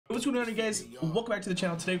What's going on, you guys? Welcome back to the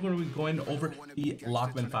channel. Today we're going to be going over the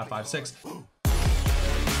Lachman 556. You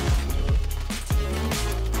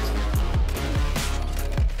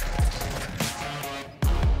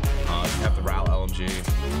have the RECOIL LMG.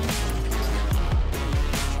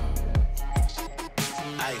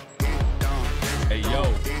 Hey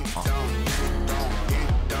yo.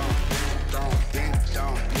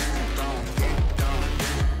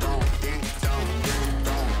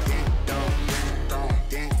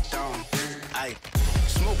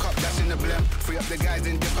 Smoke up, that's in the blend. Free up the guys,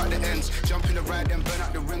 then dip out the ends. Jump in the ride, then burn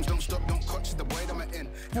out the rims. Don't stop, don't catch the way that I'm in.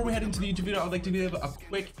 Before we head into the YouTube video, I'd like to give a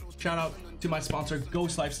quick shout out to my sponsor,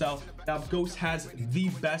 Ghost Lifestyle. Now, Ghost has the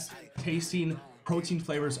best tasting protein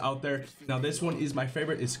flavors out there. Now, this one is my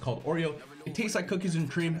favorite. It's called Oreo. It tastes like cookies and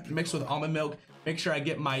cream mixed with almond milk. Make sure I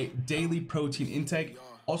get my daily protein intake.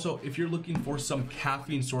 Also, if you're looking for some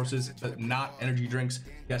caffeine sources, but not energy drinks,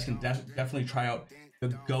 you guys can definitely try out the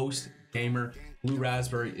Ghost Gamer. Blue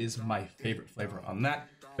raspberry is my favorite flavor on that.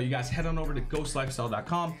 But you guys head on over to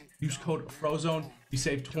ghostlifestyle.com, use code FROZONE, you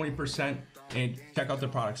save 20%, and check out their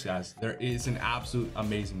products, guys. There is an absolute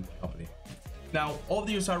amazing company. Now, all of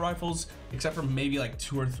the USI rifles, except for maybe like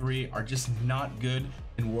 2 or 3, are just not good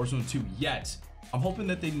in Warzone 2 yet. I'm hoping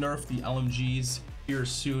that they nerf the LMGs here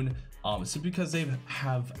soon, simply because they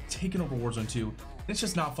have taken over Warzone 2. It's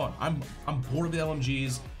just not fun. I'm bored of the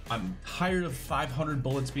LMGs. I'm tired of 500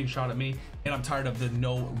 bullets being shot at me, and I'm tired of the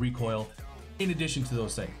no recoil in addition to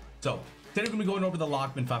those things. So today we're gonna be going over the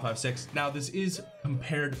Lachman 556. Now, this is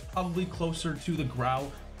compared probably closer to the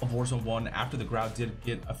Growl of Warzone 1 after the Growl did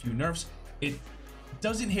get a few nerfs. It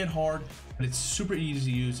doesn't hit hard, but it's super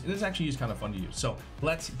easy to use, and it's actually kind of fun to use. So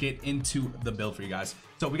let's get into the build for you guys.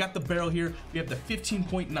 So we got the barrel here. We have the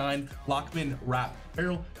 15.9 Lachman wrap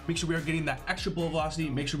barrel. Make sure we are getting that extra bullet velocity.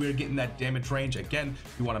 Make sure we are getting that damage range. Again,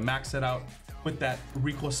 you want to max that out with that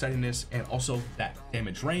recoil steadiness and also that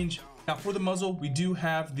damage range. Now, for the muzzle, we do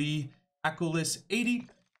have the Echoless 80. The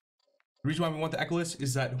reason why we want the Echoless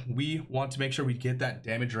is that we want to make sure we get that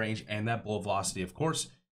damage range and that bullet velocity, of course.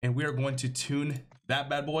 And we are going to tune that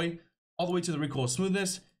bad boy all the way to the recoil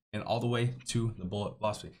smoothness and all the way to the bullet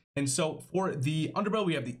velocity. And so for the underbarrel,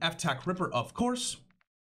 we have the F-Tac Ripper, of course.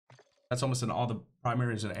 That's almost in all the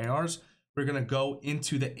primaries and ARs. We're gonna go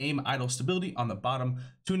into the aim idle stability on the bottom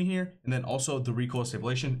tuning here, and then also the recoil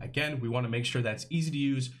stabilization. Again, we want to make sure that's easy to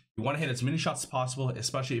use. You want to hit as many shots as possible,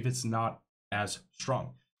 especially if it's not as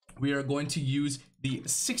strong. We are going to use the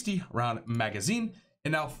 60 round magazine.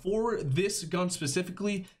 And now for this gun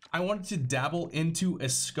specifically, I wanted to dabble into a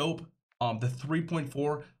scope, the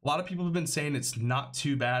 3.4. A lot of people have been saying it's not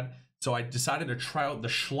too bad, so I decided to try out the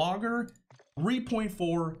Schlager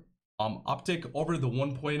 3.4 optic over the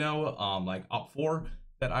 1.0 like op 4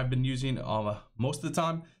 that I've been using most of the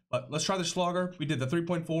time. But let's try the Schlager. We did the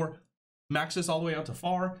 3.4, max this all the way out to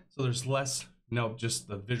far, so there's less, just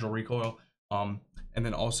the visual recoil. And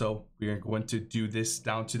then also we are going to do this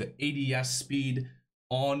down to the ADS speed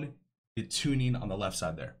on the tuning on the left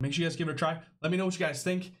side there. Make sure you guys give it a try. Let me know what you guys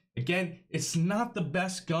think. Again, it's not the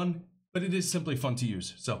best gun, but it is simply fun to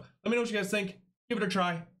use. So let me know what you guys think. Give it a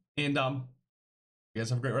try, and you guys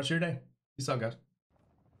have a great rest of your day. Peace out, guys.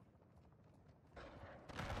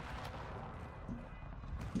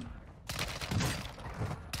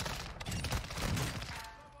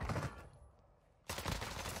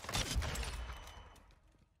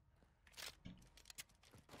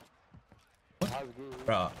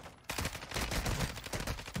 Bruh.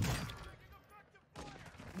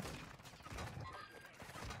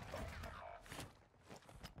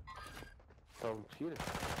 Computer.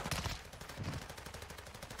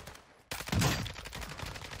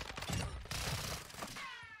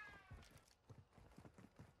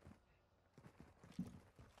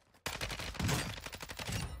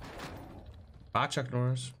 Bye, Chuck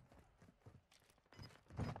Norris.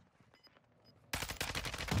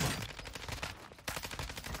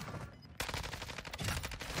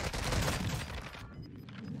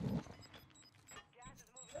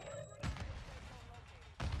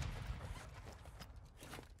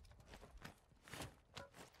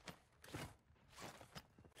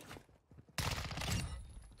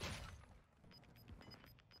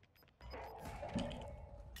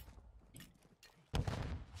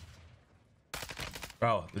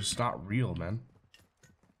 Bro, it's not real, man.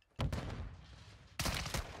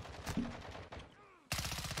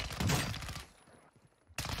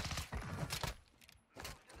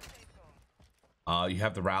 You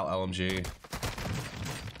have the RECOIL LMG.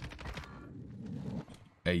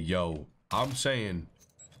 Hey, yo, I'm saying.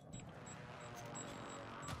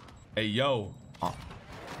 Hey, yo.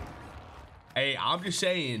 Hey, I'm just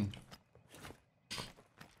saying.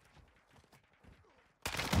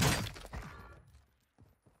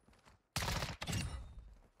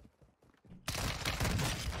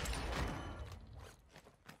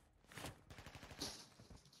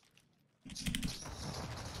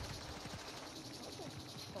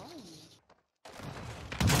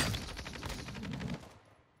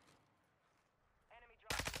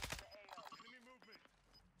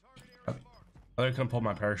 I couldn't pull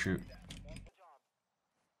my parachute.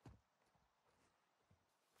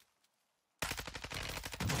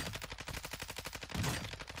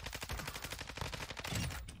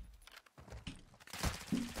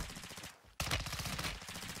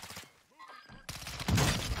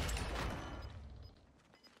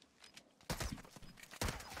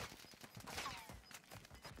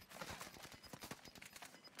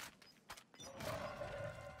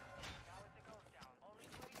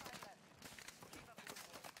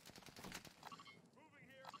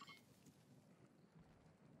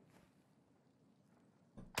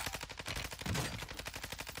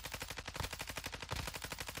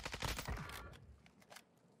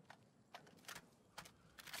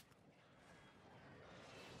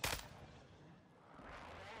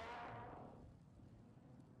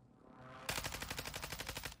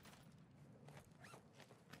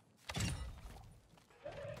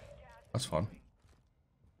 That's fun.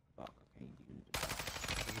 Fuck, I can't use it.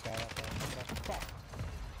 There's a guy out there. Fuck.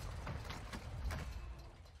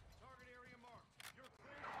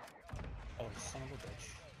 Oh, son of a bitch.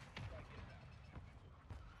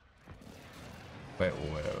 Wait.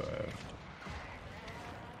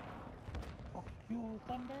 Fuck you,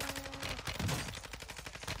 Thunder!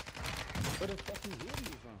 Where the fuck is he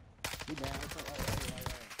from? He down. Right.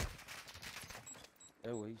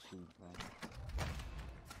 That's where he's shooting from.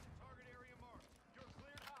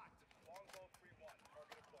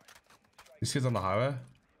 These kids on the highway?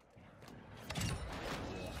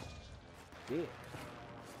 Yeah.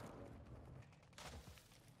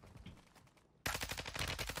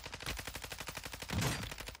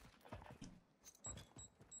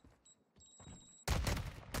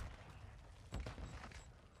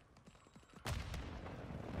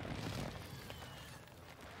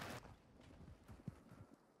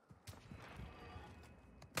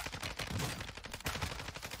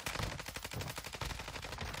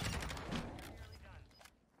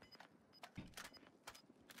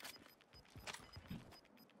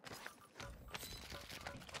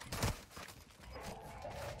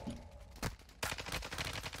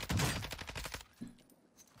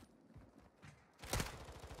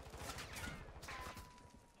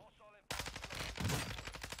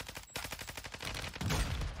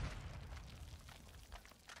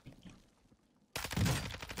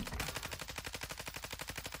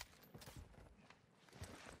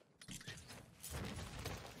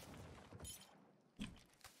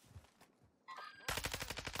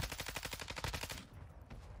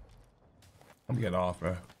 I'm getting off,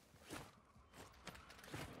 bro.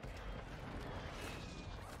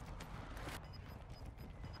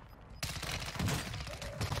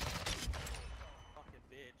 Fucking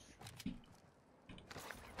bitch.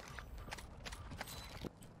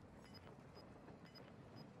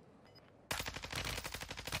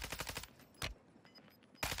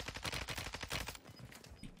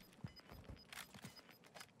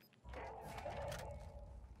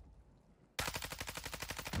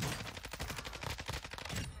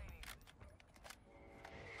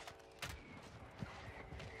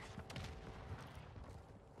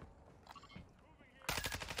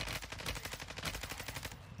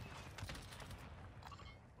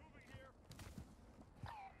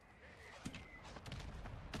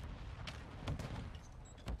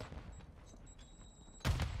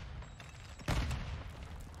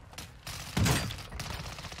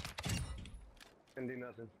 Can do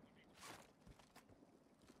nothing.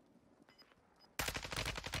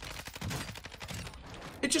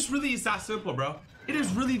 It just really is that simple, bro. It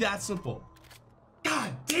is really that simple.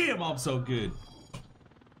 God damn, I'm so good.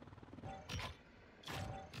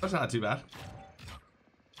 That's not too bad.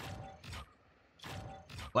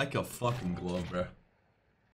 Like a fucking glove, bro.